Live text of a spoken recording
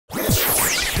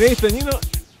Nathan, you know,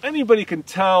 anybody can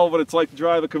tell what it's like to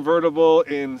drive a convertible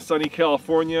in sunny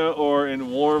California or in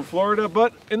warm Florida,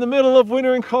 but in the middle of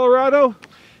winter in Colorado?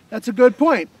 That's a good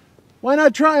point. Why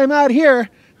not try them out here?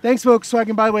 Thanks,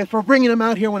 Volkswagen, by the way, for bringing them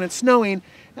out here when it's snowing.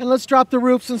 And let's drop the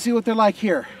roofs and see what they're like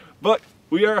here. But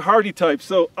we are hardy types,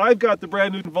 so I've got the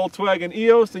brand new Volkswagen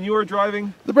Eos, and you are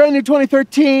driving the brand new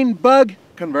 2013 Bug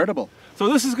Convertible. So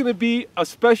this is going to be a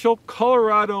special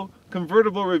Colorado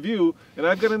convertible review, and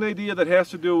I've got an idea that has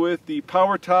to do with the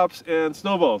power tops and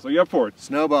snowballs. Are you up for it?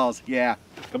 Snowballs, yeah.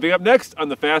 Coming up next on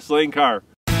the Fast Lane Car.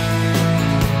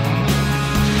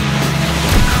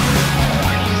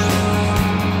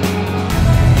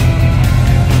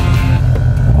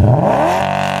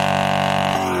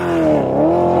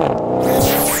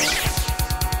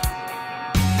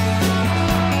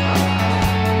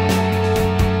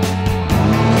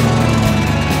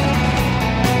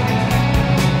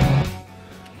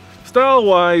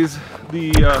 Style-wise,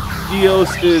 the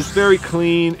Eos is very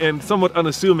clean and somewhat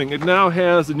unassuming. It now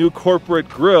has a new corporate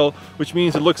grille, which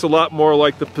means it looks a lot more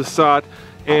like the Passat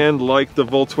and like the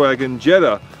Volkswagen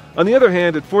Jetta. On the other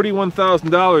hand, at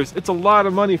 $41,000, it's a lot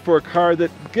of money for a car that,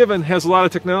 given, has a lot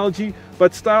of technology,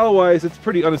 but style-wise, it's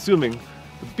pretty unassuming.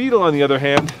 The Beetle, on the other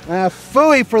hand...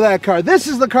 phooey for that car. This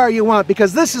is the car you want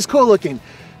because this is cool looking.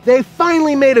 They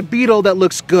finally made a Beetle that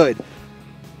looks good.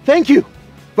 Thank you,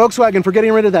 Volkswagen, for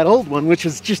getting rid of that old one, which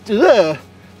is just, ugh.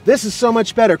 This is so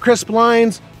much better. Crisp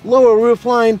lines, lower roof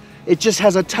line. It just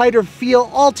has a tighter feel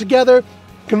altogether.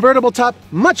 Convertible top,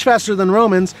 much faster than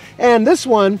Roman's. And this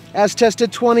one has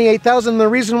tested 28,000. The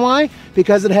reason why?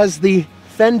 Because it has the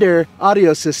Fender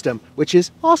audio system, which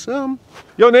is awesome.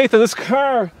 Yo, Nathan, this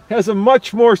car has a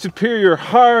much more superior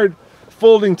hard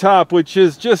folding top, which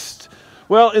is just,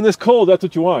 well, in this cold, that's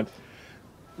what you want.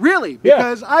 Really?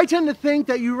 Because I tend to think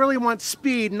that you really want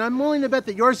speed, and I'm willing to bet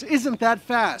that yours isn't that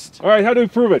fast. All right, how do we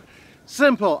prove it?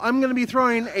 Simple. I'm going to be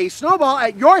throwing a snowball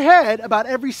at your head about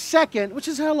every second, which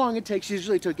is how long it takes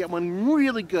usually to get one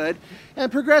really good.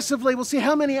 And progressively, we'll see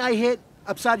how many I hit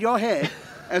upside your head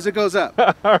as it goes up.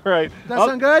 All right. Does that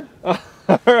sound good? All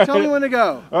right. Tell me when to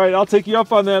go. All right, I'll take you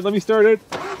up on that. Let me start it.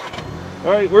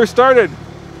 All right, we're started.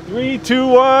 3, 2,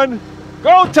 1.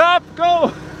 Go, top,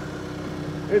 go!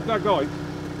 It's not going.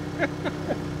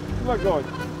 It's not going.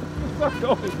 It's not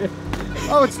going.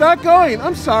 Oh, it's not going.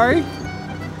 I'm sorry.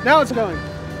 Now it's going.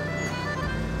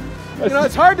 You know,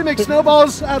 it's hard to make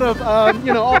snowballs out of,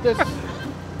 you know, all this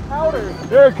powder.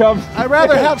 Here it comes. I'd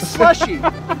rather have slushy.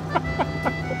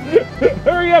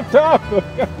 Hurry up, Tom.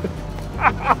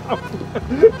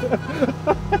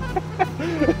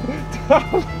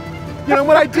 Tom. You know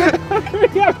what I did?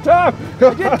 Hurry up, Tom.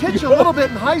 I did pitch a little bit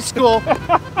in high school.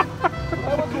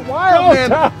 I was a wild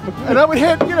man, and I would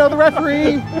hit, you know, the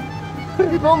referee,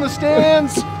 people in the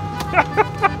stands.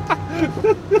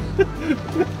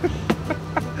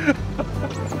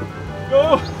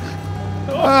 Go.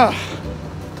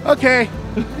 Okay,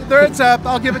 there it's up.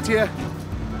 I'll give it to you.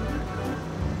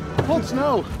 Cold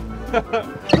snow.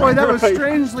 Boy, that was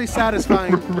strangely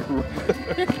satisfying.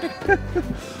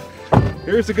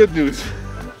 Here's the good news.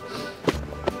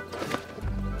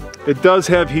 It does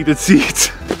have heated seats.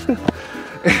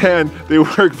 And they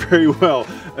work very well.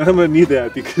 And I'm gonna need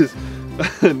that because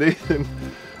Nathan,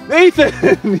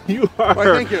 you are. Why,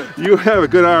 thank you. You have a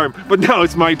good arm. But now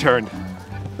it's my turn.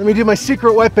 Let me do my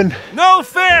secret weapon. No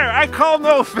fair! I call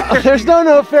no fair. There's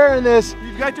no fair in this.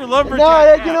 You've got your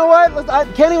lumberjack. No, you know what? I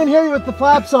can't even hear you with the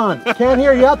flaps on. Can't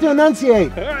hear you. You have to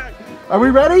enunciate. Are we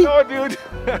ready? No, dude.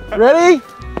 Ready?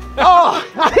 Oh,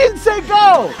 I didn't say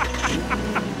go.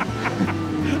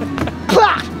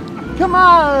 Clap! Come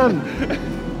on.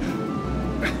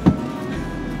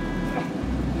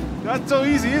 Not so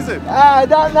easy, is it?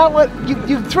 Not what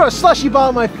you throw a slushy ball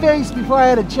in my face before I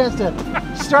had a chance to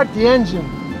start the engine.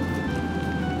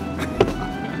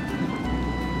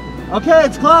 Okay,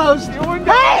 it's closed.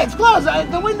 Hey, it's closed.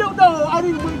 The window. No, I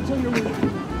didn't wait until your window.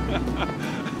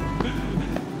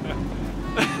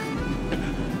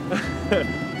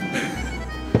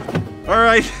 All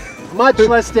right. Much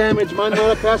less damage, my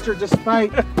monocaster,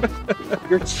 despite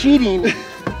your cheating,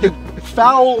 you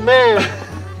foul man.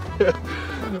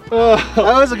 That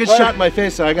was a good shot in my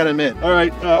face, so I gotta admit. All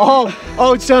right.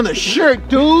 Oh, it's on the shirt,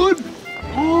 dude.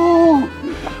 Oh,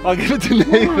 I'll give it to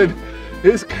Nathan.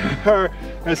 His car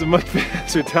has a much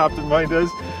faster top than mine does.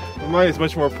 Mine is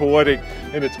much more poetic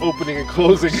in its opening and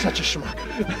closing. Such a schmuck.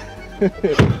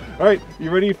 All right,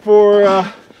 you ready for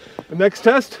the next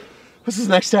test? What's this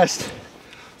next test?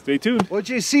 Stay tuned. What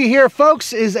you see here,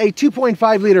 folks, is a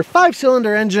 2.5 liter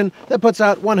 5-cylinder engine that puts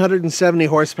out 170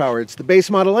 horsepower. It's the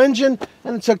base model engine,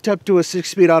 and it's hooked up to a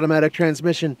 6-speed automatic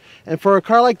transmission. And for a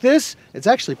car like this, it's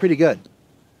actually pretty good.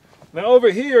 Now over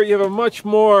here, you have a much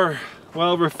more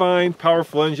well-refined,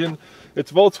 powerful engine.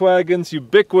 It's Volkswagen's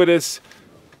ubiquitous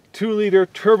 2-liter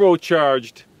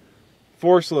turbocharged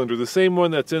 4-cylinder, the same one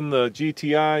that's in the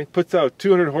GTI, puts out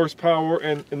 200 horsepower,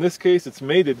 and in this case, it's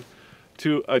mated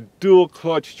to a dual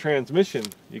clutch transmission.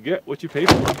 You get what you pay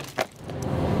for.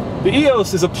 The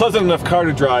Eos is a pleasant enough car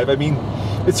to drive. I mean,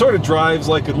 it sort of drives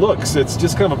like it looks. It's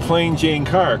just kind of a plain Jane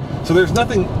car. So there's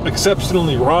nothing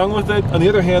exceptionally wrong with it. On the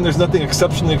other hand, there's nothing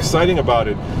exceptionally exciting about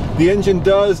it. The engine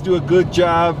does do a good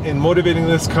job in motivating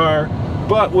this car,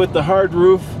 but with the hard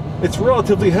roof, it's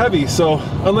relatively heavy. So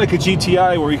unlike a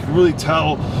GTI where you can really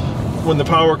tell when the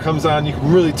power comes on, you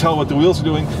can really tell what the wheels are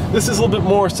doing, this is a little bit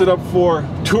more set up for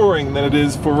touring than it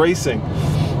is for racing.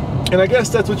 And I guess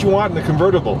that's what you want in a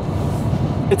convertible.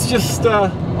 It's just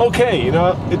okay, you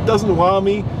know, it doesn't wow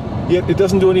me, yet it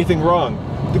doesn't do anything wrong.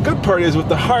 The good part is with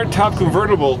the hard top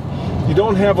convertible, you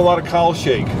don't have a lot of cowl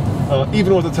shake,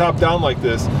 even with the top down like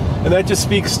this. And that just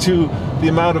speaks to the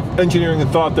amount of engineering and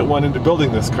thought that went into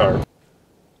building this car.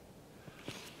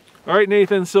 All right,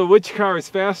 Nathan, so which car is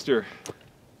faster?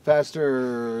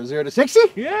 Faster 0 to 60?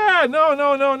 Yeah,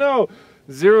 no.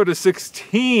 0 to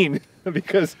 16,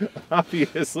 because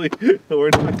obviously we're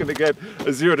not going to get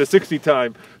a 0 to 60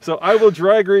 time. So I will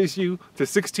drag race you to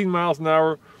 16 miles an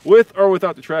hour with or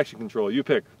without the traction control. You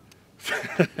pick.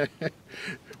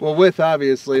 Well, with,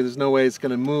 obviously, there's no way it's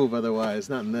going to move otherwise,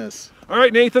 not in this. All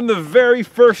right, Nathan, the very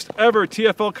first ever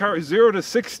TFL car 0 to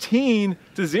 16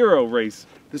 to 0 race.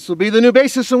 This will be the new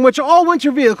basis on which all winter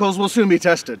vehicles will soon be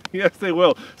tested. Yes, they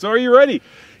will. So are you ready?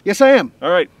 Yes, I am. All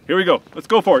right, here we go. Let's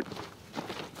go for it.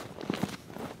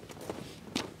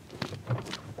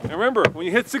 And remember, when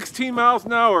you hit 16 miles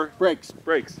an hour, Brakes.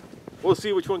 brakes. We'll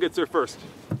see which one gets there first.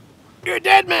 You're a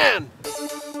dead man!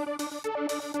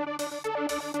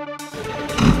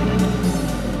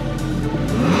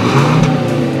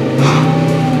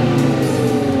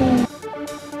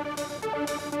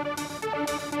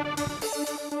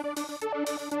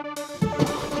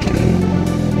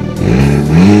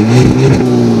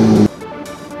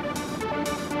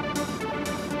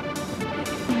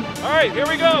 All right, here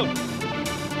we go.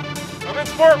 I'm in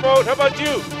sport mode. How about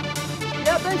you?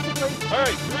 Yeah, basically. All right,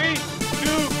 3,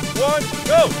 2, 1,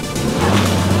 go.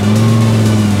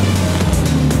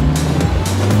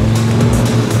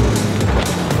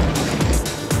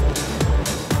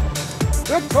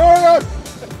 Victorious!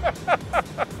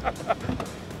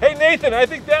 Hey, Nathan, I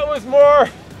think that was more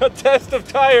a test of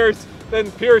tires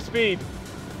than pure speed.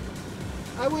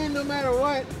 I win no matter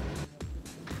what.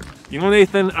 You know,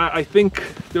 Nathan, I think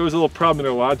there was a little problem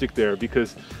in our logic there,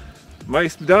 because my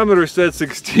speedometer said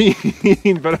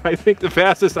 16, but I think the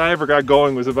fastest I ever got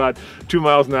going was about 2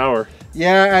 miles an hour.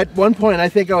 Yeah, at one point I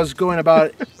think I was going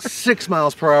about 6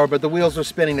 miles per hour, but the wheels were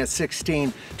spinning at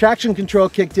 16. Traction control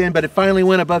kicked in, but it finally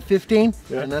went above 15,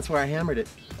 and that's where I hammered it.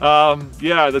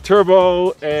 Yeah, the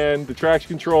turbo and the traction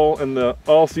control and the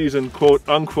all-season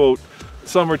quote-unquote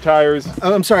summer tires.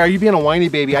 Oh, I'm sorry, are you being a whiny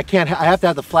baby? I have to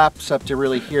have the flaps up to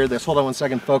really hear this. Hold on one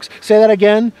second, folks. Say that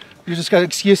again. You just got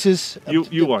excuses.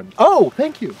 You won. Oh,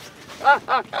 thank you.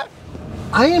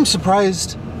 I am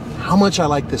surprised how much I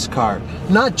like this car.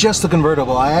 Not just the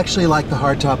convertible, I actually like the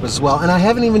hardtop as well. And I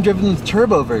haven't even driven the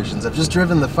turbo versions. I've just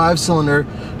driven the 5-cylinder,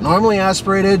 normally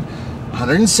aspirated,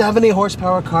 170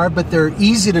 horsepower car, but they're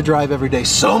easy to drive every day.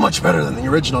 So much better than the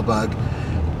original Bug.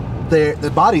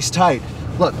 The body's tight.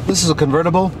 Look, this is a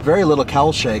convertible, very little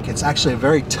cowl shake. It's actually a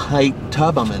very tight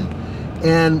tub I'm in.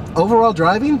 And overall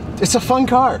driving, it's a fun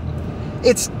car.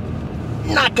 It's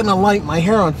not gonna light my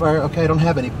hair on fire. Okay, I don't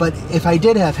have any, but if I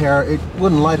did have hair, it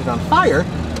wouldn't light it on fire,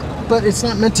 but it's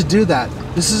not meant to do that.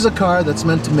 This is a car that's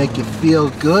meant to make you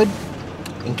feel good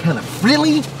and kind of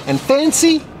frilly and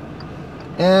fancy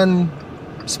and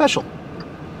special.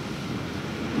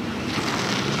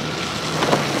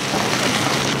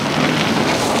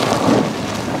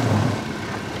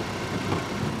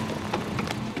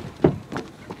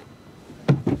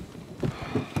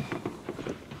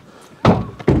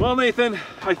 Well, Nathan,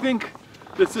 I think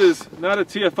this is not a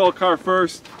TFL car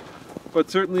first, but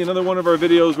certainly another one of our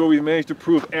videos where we've managed to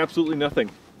prove absolutely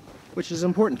nothing. Which is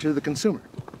important to the consumer.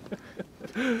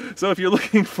 So if you're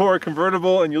looking for a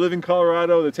convertible and you live in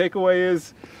Colorado, the takeaway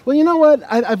is... Well, you know what?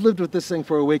 I've lived with this thing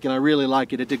for a week and I really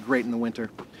like it. It did great in the winter.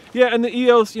 Yeah, and the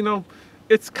Eos, you know,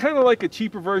 it's kind of like a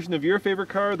cheaper version of your favorite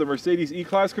car, the Mercedes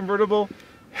E-Class convertible.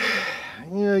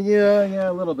 Yeah,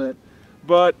 a little bit.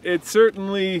 But it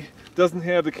certainly doesn't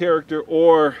have the character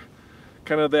or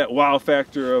kind of that wow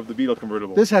factor of the Beetle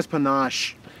convertible. This has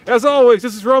panache. As always,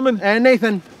 this is Roman. And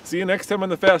Nathan. See you next time on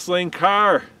the Fast Lane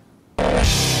Car.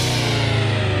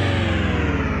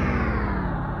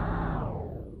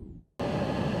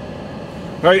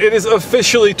 All right, it is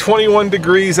officially 21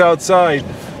 degrees outside,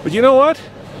 but you know what?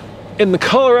 In the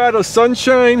Colorado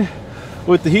sunshine,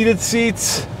 with the heated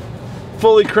seats,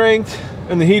 fully cranked,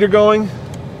 and the heater going,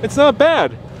 it's not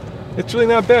bad. It's really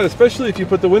not bad, especially if you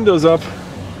put the windows up.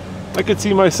 I could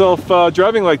see myself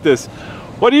driving like this.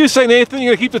 What do you say, Nathan? You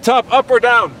gonna keep the top up or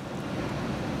down?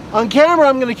 On camera,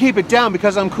 I'm gonna keep it down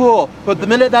because I'm cool, but the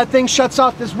minute that thing shuts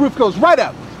off, this roof goes right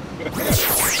up.